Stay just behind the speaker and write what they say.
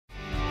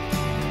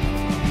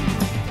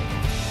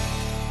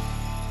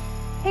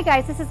Hey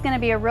guys, this is going to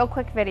be a real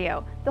quick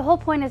video. The whole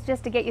point is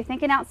just to get you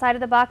thinking outside of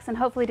the box and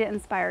hopefully to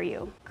inspire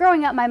you.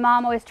 Growing up, my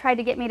mom always tried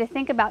to get me to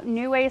think about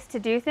new ways to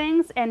do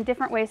things and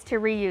different ways to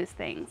reuse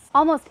things.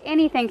 Almost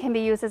anything can be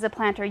used as a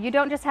planter. You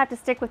don't just have to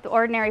stick with the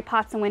ordinary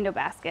pots and window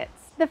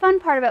baskets. The fun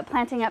part about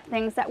planting up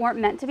things that weren't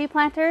meant to be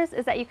planters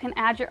is that you can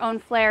add your own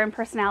flair and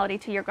personality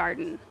to your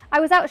garden. I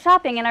was out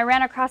shopping and I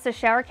ran across a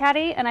shower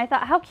caddy and I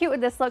thought, how cute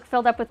would this look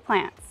filled up with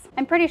plants?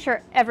 I'm pretty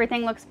sure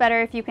everything looks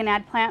better if you can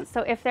add plants,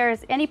 so if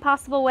there's any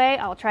possible way,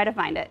 I'll try to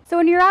find it. So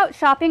when you're out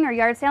shopping or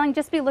yard sailing,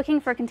 just be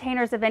looking for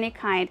containers of any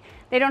kind.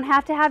 They don't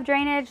have to have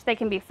drainage. They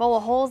can be full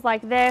of holes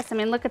like this. I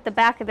mean, look at the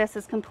back of this,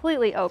 is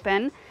completely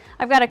open.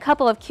 I've got a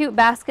couple of cute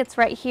baskets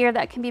right here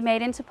that can be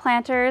made into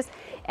planters.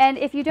 And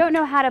if you don't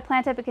know how to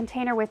plant up a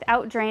container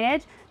without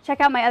drainage,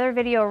 check out my other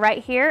video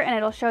right here and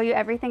it'll show you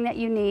everything that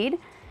you need.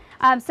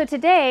 So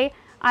today,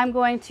 I'm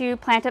going to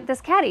plant up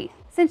this caddy.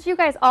 Since you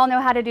guys all know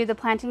how to do the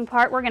planting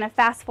part, we're going to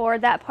fast forward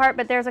that part,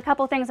 but there's a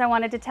couple things I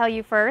wanted to tell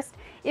you first.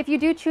 If you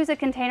do choose a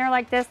container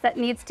like this that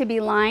needs to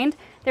be lined,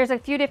 there's a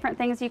few different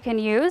things you can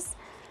use.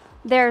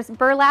 There's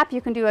burlap.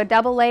 You can do a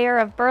double layer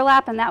of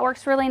burlap and that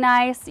works really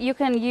nice. You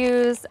can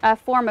use a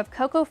form of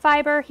cocoa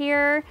fiber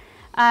here,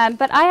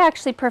 but I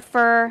actually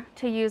prefer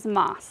to use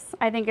moss.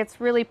 I think it's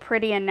really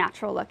pretty and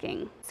natural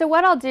looking. So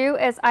what I'll do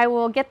is I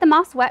will get the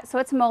moss wet so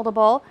it's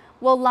moldable.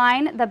 We'll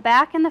line the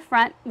back and the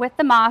front with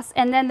the moss,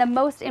 and then the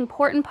most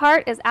important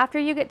part is after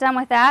you get done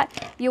with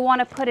that, you want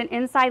to put an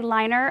inside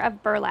liner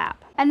of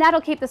burlap, and that'll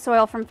keep the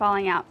soil from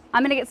falling out.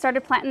 I'm going to get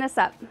started planting this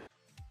up.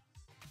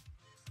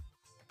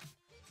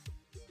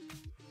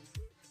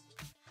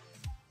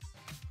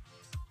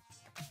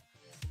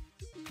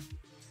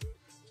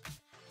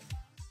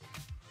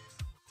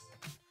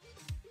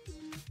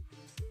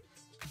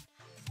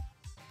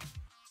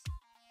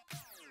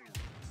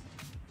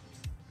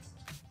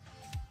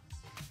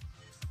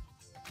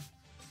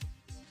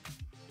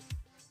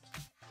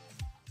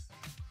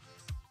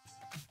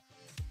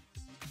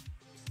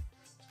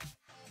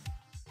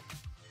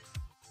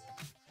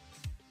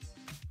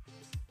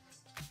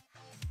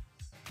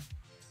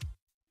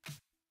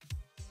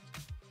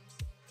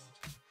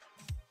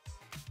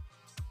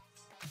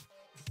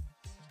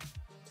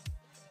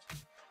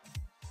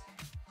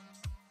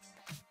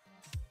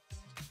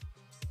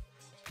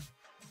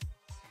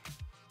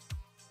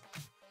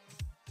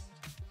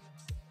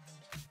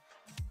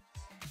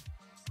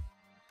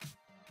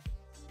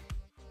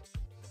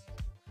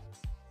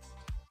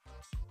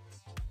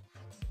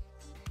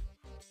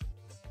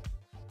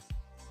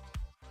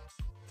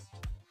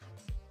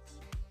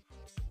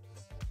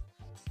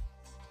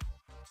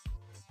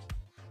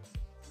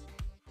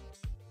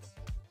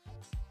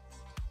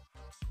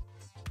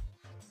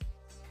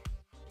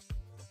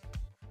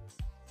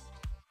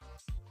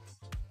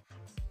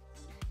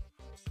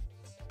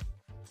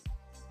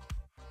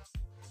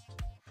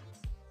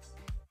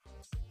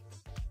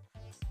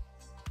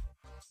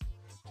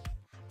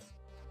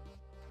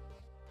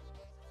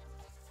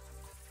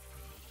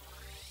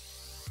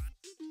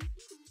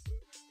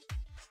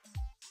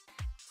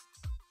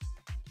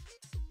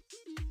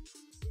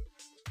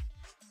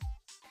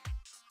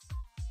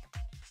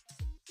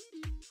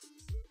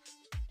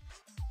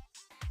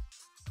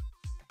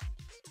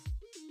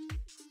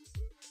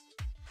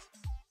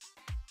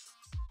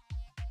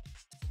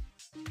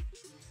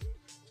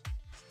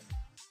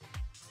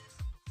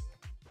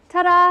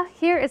 Ta-da!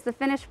 Here is the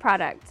finished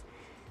product.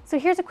 So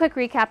here's a quick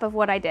recap of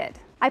what I did.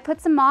 I put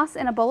some moss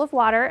in a bowl of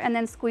water and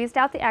then squeezed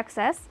out the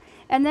excess,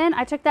 and then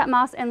I took that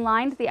moss and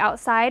lined the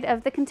outside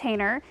of the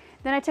container.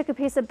 Then I took a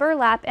piece of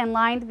burlap and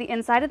lined the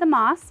inside of the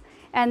moss,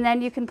 and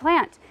then you can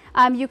plant.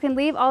 You can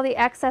leave all the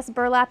excess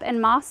burlap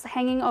and moss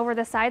hanging over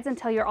the sides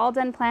until you're all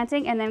done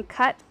planting, and then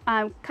cut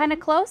kind of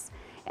close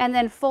and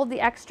then fold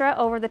the extra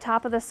over the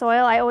top of the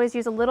soil. I always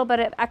use a little bit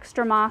of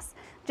extra moss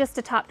just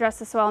to top dress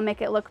the soil and make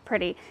it look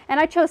pretty. And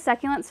I chose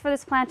succulents for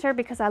this planter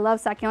because I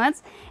love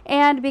succulents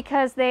and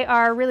because they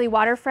are really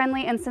water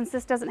friendly, and since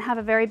this doesn't have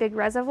a very big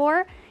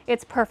reservoir,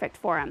 it's perfect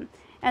for them.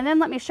 And then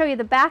let me show you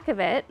the back of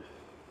it.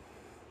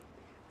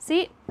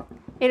 See,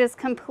 it is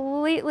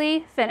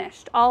completely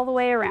finished all the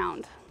way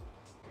around.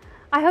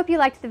 I hope you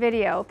liked the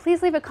video.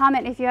 Please leave a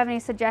comment if you have any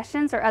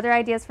suggestions or other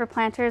ideas for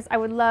planters. I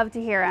would love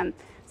to hear them.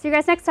 See you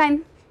guys next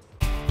time.